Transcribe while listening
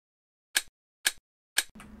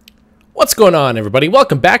What's going on, everybody?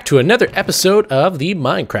 Welcome back to another episode of the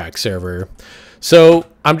Mindcrack server. So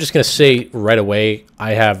I'm just going to say right away,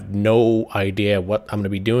 I have no idea what I'm going to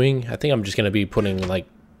be doing. I think I'm just going to be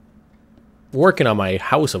working on my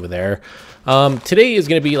house over there. Today is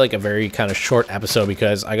going to be like a very kind of short episode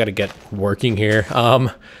because I got to get working here.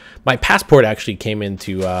 My passport actually came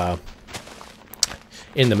into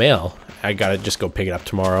in the mail. I gotta just go pick it up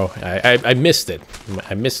tomorrow. I missed it.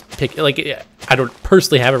 I missed I don't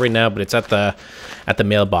personally have it right now, but it's at the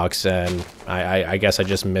mailbox, and I guess I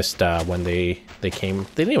just missed when they came.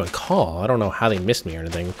 They didn't even call. I don't know how they missed me or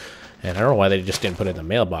anything, and I don't know why they just didn't put it in the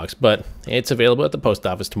mailbox. But it's available at the post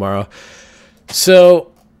office tomorrow.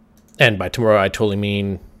 So, and by tomorrow I totally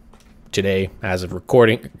mean today. As of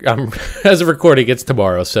recording, it's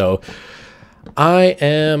tomorrow. So I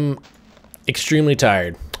am extremely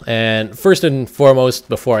tired. And first and foremost,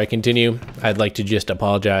 before I continue, I'd like to just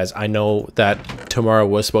apologize. I know that tomorrow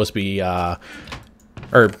was supposed to be,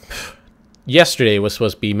 or yesterday was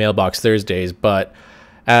supposed to be Mailbox Thursdays, but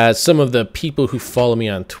as some of the people who follow me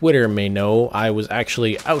on Twitter may know, I was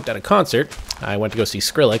actually out at a concert. I went to go see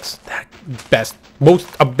Skrillex.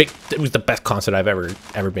 It was the best concert I've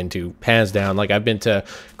ever been to, hands down. Like, I've been to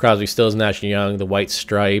Crosby, Stills, Nash & Young, The White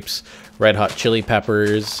Stripes, Red Hot Chili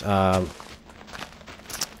Peppers,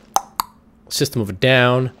 System of a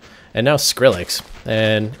Down, and now Skrillex.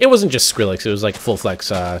 And it wasn't just Skrillex, it was like Full Flex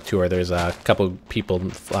tour. There's a couple people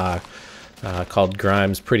called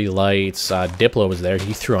Grimes, Pretty Lights, Diplo was there.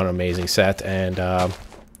 He threw on an amazing set, and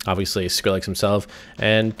obviously Skrillex himself,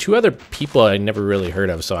 and two other people I never really heard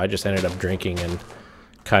of, so I just ended up drinking and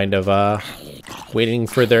kind of waiting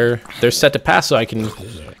for their set to pass so I can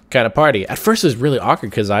kind of party. At first it was really awkward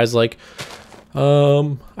because I was like,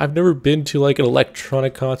 I've never been to like an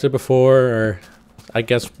electronic concert before, or I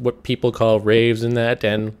guess what people call raves and that,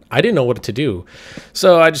 and I didn't know what to do.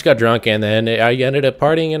 So I just got drunk, and then I ended up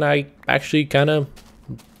partying, and I actually kind of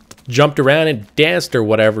jumped around and danced, or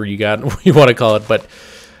whatever you want to call it. But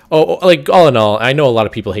like, all in all, I know a lot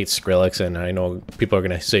of people hate Skrillex, and I know people are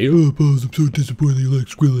gonna say, "Oh, Buzz, I'm so disappointed you like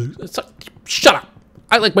Skrillex." It's like, shut up.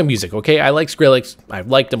 I like my music, okay? I like Skrillex. I've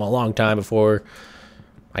liked him a long time before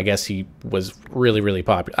I guess he was really, really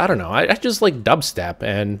popular. I don't know. I just like dubstep,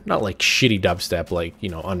 and not like shitty dubstep, like, you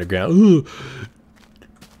know, underground.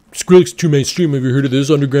 Skrillex too mainstream. Have you heard of this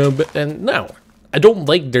underground? And no, I don't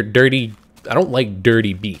like their dirty. I don't like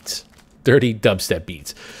dirty beats, dirty dubstep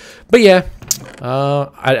beats. But yeah,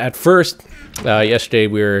 at first, yesterday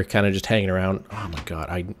we were kind of just hanging around. Oh my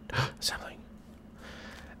god, something.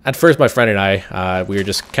 At first, my friend and I, we were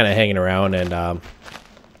just kind of hanging around, and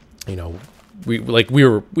you know. We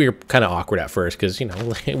were kind of awkward at first because, you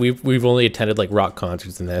know, we've only attended like rock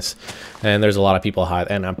concerts and this, and there's a lot of people high,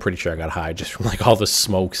 and I'm pretty sure I got high just from like all the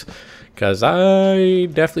smokes, because I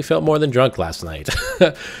definitely felt more than drunk last night.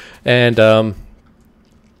 And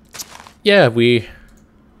yeah, I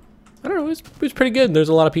don't know, it was pretty good. There's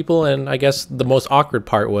a lot of people, and I guess the most awkward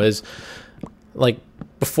part was like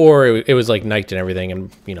before it was like night and everything,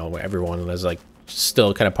 and, you know, everyone was like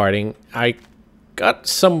still kind of partying. I got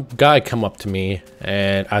some guy come up to me,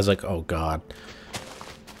 and I was like, oh god,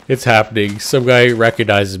 it's happening. Some guy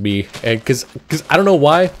recognizes me, and because I don't know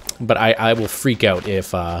why, but I will freak out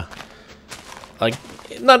if like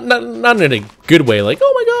not in a good way, like,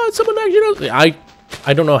 oh my god, someone actually knows.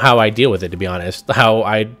 I don't know how I deal with it, to be honest, how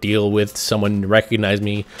I deal with someone recognize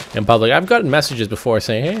me in public. I've gotten messages before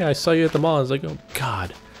saying, hey, I saw you at the mall. I was like, oh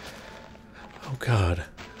god,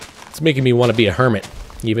 it's making me want to be a hermit,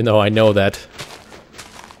 even though I know that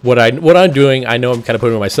what I'm doing, I know I'm kind of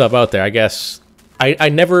putting myself out there. I guess I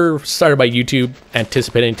never started my YouTube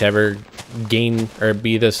anticipating to ever gain or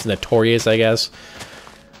be this notorious, I guess.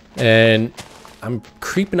 And I'm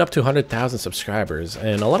creeping up to 100,000 subscribers,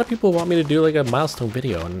 and a lot of people want me to do like a milestone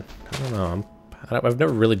video, and I don't know. I've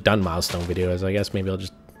never really done milestone videos. I guess maybe I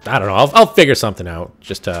don't know. I'll figure something out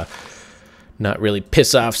just to not really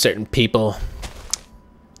piss off certain people.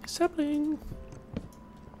 Something.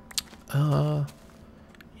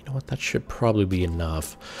 You know what, that should probably be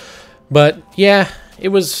enough. But yeah, it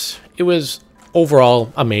was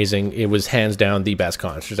overall amazing. It was hands down the best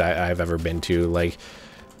concert I've ever been to. Like,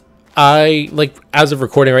 as of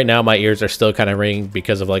recording right now, my ears are still kind of ringing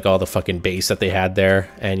because of like all the fucking bass that they had there.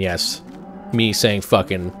 And yes, me saying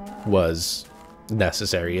fucking was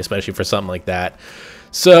necessary, especially for something like that.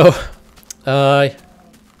 So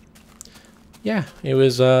yeah, it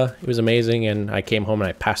was amazing, and I came home and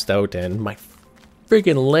I passed out, and my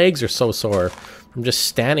freaking legs are so sore from just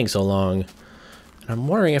standing so long. And I'm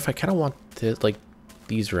wondering if I kind of want to like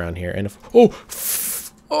these around here, and if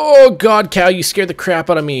oh god, Cal, you scared the crap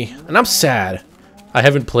out of me, and I'm sad. I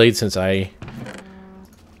haven't played since I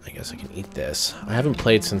guess I can eat this. I haven't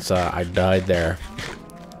played since I died there.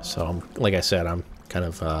 So, like I said, I'm kind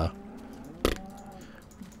of,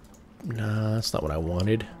 nah, that's not what I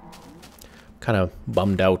wanted. Kind of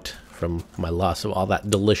bummed out from my loss of all that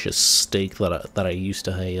delicious steak that I used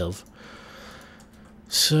to have.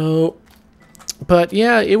 So, but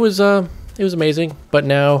yeah, it was amazing. But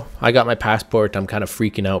now I got my passport. I'm kind of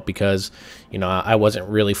freaking out because, you know, I wasn't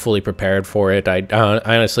really fully prepared for it. I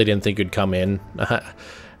honestly didn't think it'd come in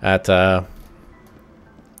at on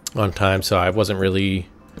time, so I wasn't really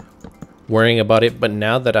worrying about it. But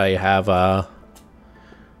now that I have,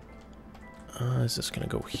 is this gonna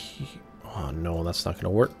go here? Oh no, that's not gonna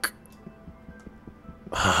work.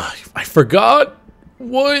 I forgot.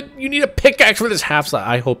 What? You need a pickaxe for this half slot.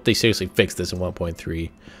 I hope they seriously fix this in 1.3.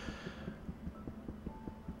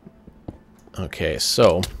 Okay,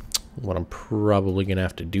 so what I'm probably gonna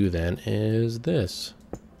have to do then is this.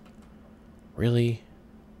 Really?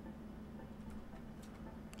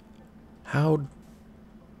 How?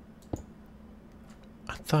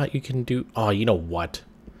 I thought you can do... Oh, you know what?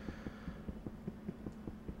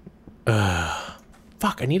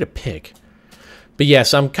 Fuck, I need a pick. But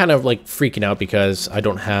yes, I'm kind of like freaking out because I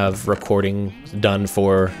don't have recording done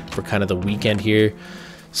for kind of the weekend here.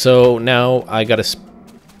 So now I gotta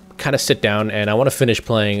kind of sit down and I want to finish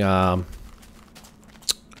playing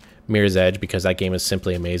Mirror's Edge because that game is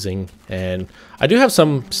simply amazing. And I do have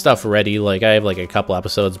some stuff ready, like I have like a couple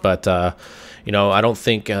episodes, but you know, I don't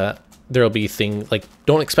think there'll be like,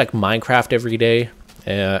 don't expect Minecraft every day.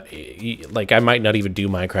 Like I might not even do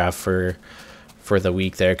Minecraft for the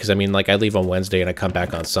week there, because I mean, like I leave on Wednesday and I come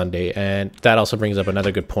back on Sunday. And that also brings up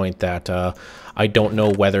another good point that I don't know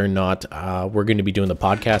whether or not we're going to be doing the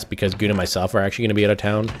podcast, because Goon and myself are actually going to be out of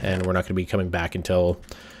town and we're not going to be coming back until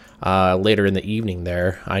later in the evening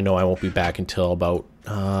there. I know I won't be back until about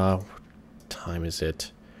what time is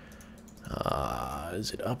it?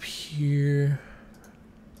 Is it up here?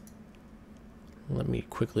 Let me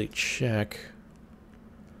quickly check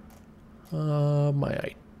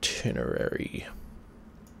my itinerary.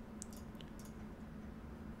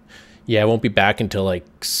 Yeah, I won't be back until like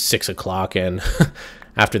 6 o'clock, and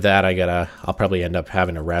after that I'll probably end up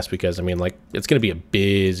having to rest, because I mean, like, it's gonna be a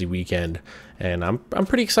busy weekend and I'm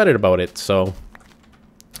pretty excited about it. So,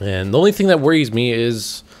 and the only thing that worries me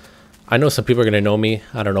is I know some people are gonna know me.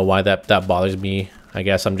 I don't know why that bothers me. I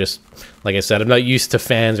guess I'm just, like I said, I'm not used to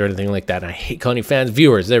fans or anything like that, and I hate calling you fans.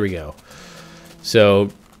 Viewers, there we go. So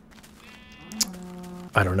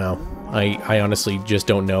I don't know. I honestly just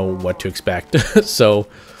don't know what to expect. So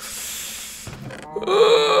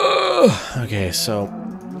okay, so,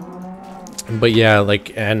 but yeah,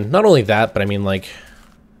 like, and not only that, but I mean, like,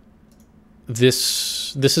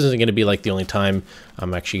 this isn't going to be like the only time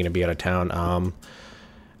I'm actually going to be out of town.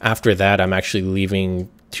 After that, I'm actually leaving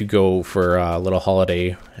to go for a little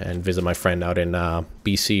holiday and visit my friend out in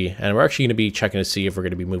BC, and we're actually going to be checking to see if we're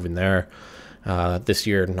going to be moving there this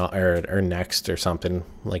year, not or next or something.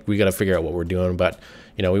 Like, we got to figure out what we're doing, but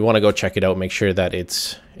you know, we want to go check it out, make sure that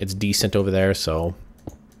it's decent over there. So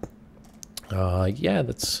yeah,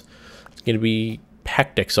 it's gonna be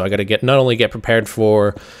hectic. So I got to not only get prepared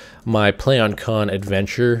for my PlayOnCon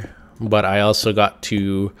adventure, but I also got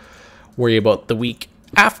to worry about the week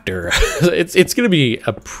after. It's gonna be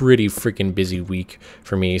a pretty freaking busy week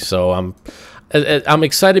for me. So I'm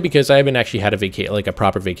excited because I haven't actually had a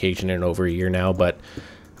proper vacation in over a year now, but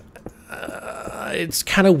it's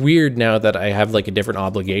kind of weird now that I have like a different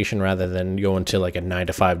obligation rather than going to like a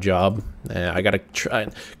 9-to-5 job. I gotta try,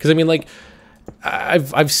 because I mean, like,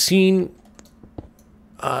 I've seen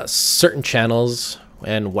certain channels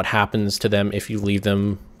and what happens to them if you leave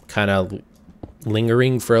them kind of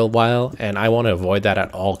lingering for a while, and I want to avoid that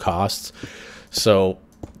at all costs. So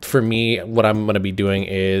for me, what I'm going to be doing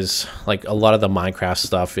is, like, a lot of the Minecraft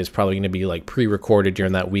stuff is probably going to be like pre-recorded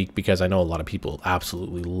during that week, because I know a lot of people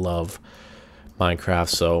absolutely love Minecraft.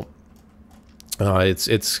 So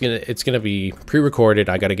it's gonna be pre-recorded.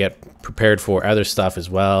 I got to get prepared for other stuff as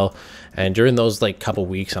well, and during those like couple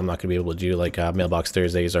weeks I'm not gonna be able to do like Mailbox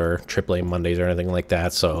Thursdays or AAA Mondays or anything like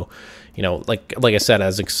that. So, you know, like I said,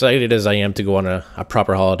 as excited as I am to go on a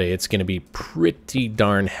proper holiday, it's gonna be pretty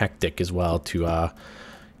darn hectic as well to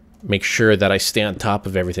make sure that I stay on top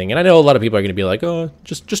of everything. And I know a lot of people are gonna be like, oh,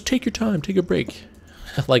 just take your time, take a break.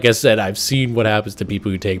 Like I said, I've seen what happens to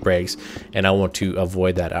people who take breaks, and I want to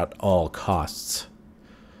avoid that at all costs.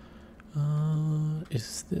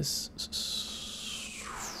 Is this...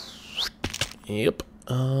 Yep.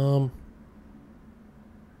 I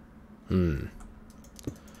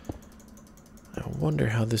wonder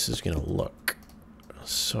how this is gonna look.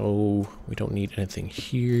 So we don't need anything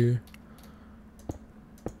here.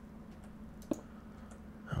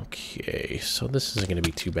 Okay, so this isn't going to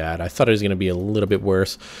be too bad. I thought it was going to be a little bit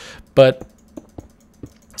worse, but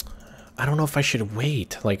I don't know if I should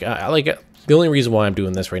wait. Like, the only reason why I'm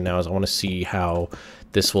doing this right now is I want to see how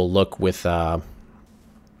this will look with the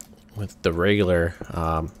regular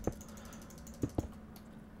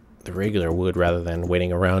wood, rather than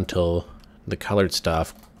waiting around till the colored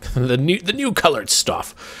stuff, the new colored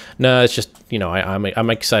stuff. No, it's just, you know, I'm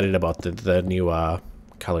excited about the new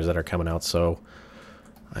colors that are coming out, so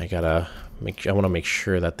I want to make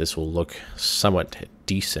sure that this will look somewhat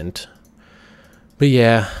decent. But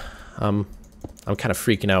yeah, I'm kind of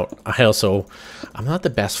freaking out. I'm not the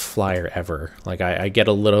best flyer ever. Like, I get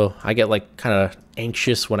like kind of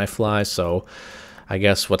anxious when I fly, so I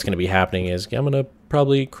guess what's going to be happening is I'm going to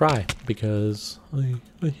probably cry because I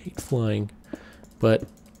hate flying. But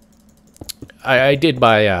I did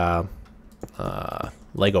buy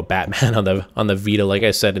Lego Batman on the Vita, like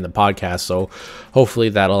I said in the podcast, so hopefully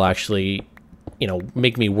that'll actually, you know,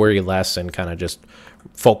 make me worry less and kind of just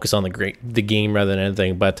focus on the game rather than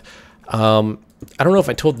anything. But I don't know if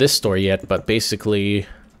I told this story yet, but basically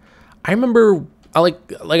I remember, like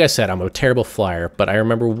I said, I'm a terrible flyer, but I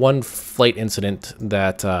remember one flight incident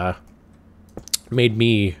that made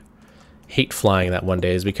me hate flying that one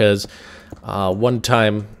day is because one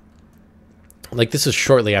time, like, this is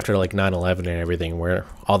shortly after like 9/11 and everything, where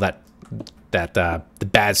all the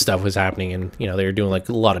bad stuff was happening, and you know, they were doing like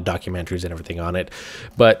a lot of documentaries and everything on it.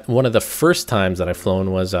 But one of the first times that I've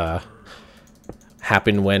flown was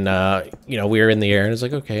happened when you know, we were in the air, and it's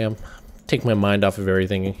like, okay, I'm taking my mind off of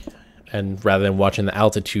everything, and rather than watching the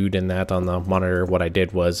altitude and that on the monitor, what I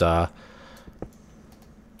did was I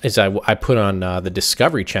put on the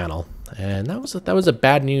Discovery Channel, and that was a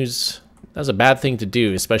bad news. That was a bad thing to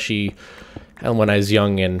do, especially when I was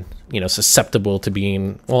young and, you know, susceptible to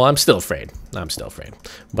being, well, I'm still afraid,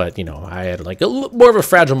 but, you know, I had like more of a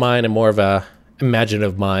fragile mind and more of a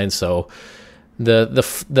imaginative mind. So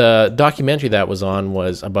the documentary that was on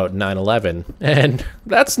was about 9/11, and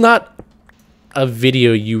that's not a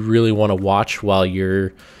video you really want to watch while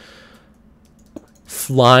you're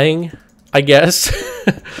flying, I guess.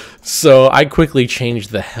 So I quickly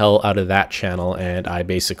changed the hell out of that channel, and I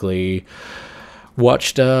basically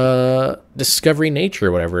watched Discovery Nature,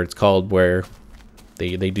 or whatever it's called, where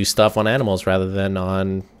they do stuff on animals rather than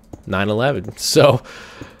on 9/11. So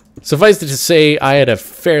suffice it to say, I had a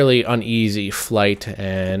fairly uneasy flight,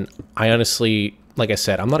 and I honestly, like I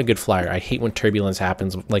said, I'm not a good flyer. I hate when turbulence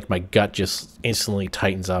happens. Like, my gut just instantly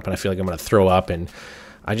tightens up, and I feel like I'm going to throw up, and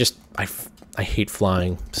I hate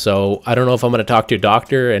flying. So I don't know if I'm going to talk to a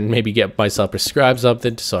doctor and maybe get myself prescribed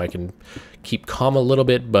something so I can keep calm a little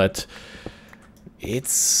bit, but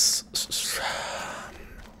it's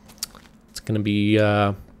going to be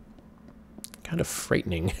kind of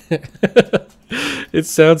frightening. It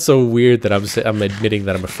sounds so weird that I'm admitting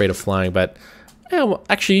that I'm afraid of flying, but yeah, well,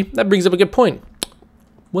 actually, that brings up a good point.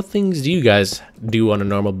 What things do you guys do on a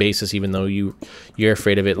normal basis, even though you're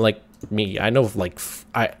afraid of it? Like me, I know, like,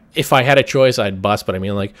 if I had a choice, I'd bus, but I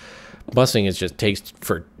mean, like, busing just takes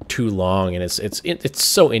for too long, and it's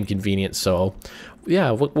so inconvenient. So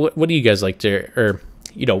yeah, what do you guys like to, or,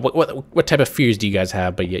 you know, what type of fears do you guys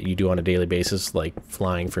have, but yet you do on a daily basis? Like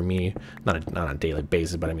flying, for me, not on a daily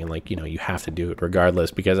basis, but I mean, like, you know, you have to do it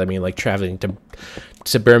regardless, because I mean, like, traveling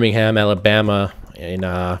to Birmingham, Alabama in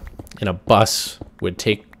a bus would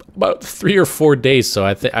take about 3 or 4 days. So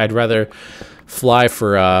I'd rather fly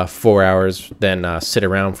for 4 hours than sit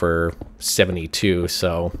around for 72.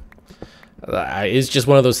 So it's just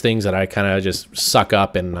one of those things that I kind of just suck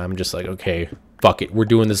up, and I'm just like, okay, fuck it, we're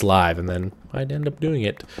doing this live, and then I'd end up doing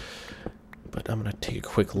it. But I'm gonna take a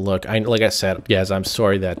quick look. Like I said, yes, I'm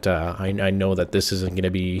sorry that I know that this isn't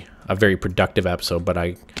gonna be a very productive episode, but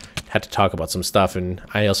I had to talk about some stuff, and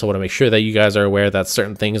I also want to make sure that you guys are aware that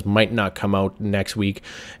certain things might not come out next week,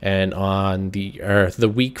 and on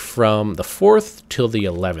the week from the 4th till the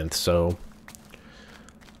 11th. So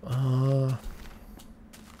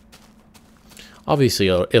obviously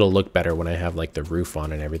it'll look better when I have like the roof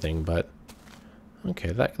on and everything, but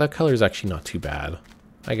okay, that color is actually not too bad.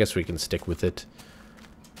 I guess we can stick with it.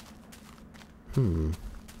 Yeah,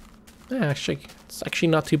 actually, it's actually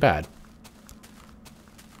not too bad.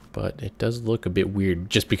 But it does look a bit weird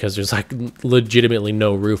just because there's like legitimately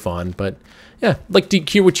no roof on. But yeah, like to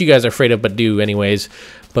hear what you guys are afraid of, but do anyways.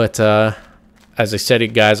 But as I said, it,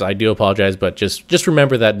 guys, I do apologize, but just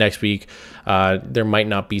remember that next week there might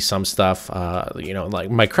not be some stuff. You know,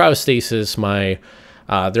 like my cryostasis,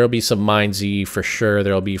 there'll be some Mind Z for sure.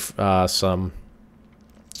 There'll be some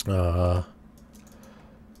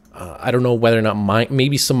I don't know whether or not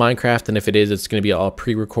maybe some Minecraft, and if it is, it's going to be all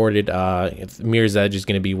pre-recorded. Mirror's Edge is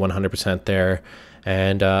going to be 100% there,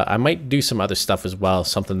 and I might do some other stuff as well,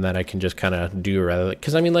 something that I can just kind of do rather,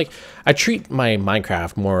 because I mean, like, I treat my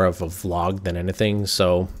Minecraft more of a vlog than anything,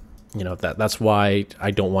 so you know that's why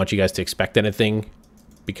I don't want you guys to expect anything,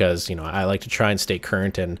 because you know I like to try and stay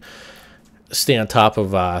current and stay on top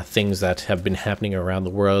of things that have been happening around the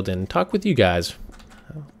world and talk with you guys.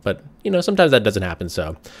 But you know, sometimes that doesn't happen.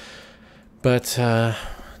 So, but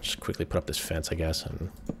just quickly put up this fence, I guess,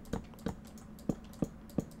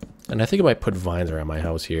 and I think I might put vines around my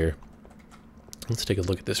house here. Let's take a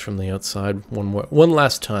look at this from the outside one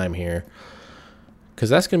last time here, because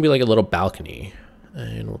that's gonna be like a little balcony,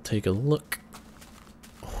 and we'll take a look.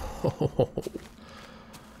 Oh.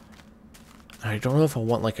 I don't know if I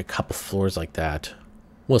want like a couple floors like that.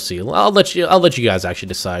 We'll see. I'll let you guys actually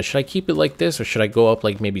decide. Should I keep it like this, or should I go up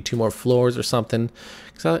like maybe 2 more floors or something?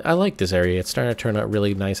 Because I like this area. It's starting to turn out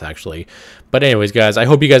really nice, actually. But anyways, guys, I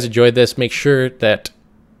hope you guys enjoyed this. Make sure that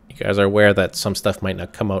you guys are aware that some stuff might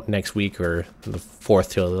not come out next week or the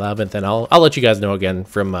 4th to 11th, and I'll let you guys know again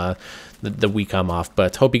from the week I'm off.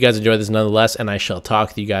 But hope you guys enjoyed this nonetheless, and I shall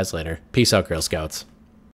talk to you guys later. Peace out, Girl Scouts.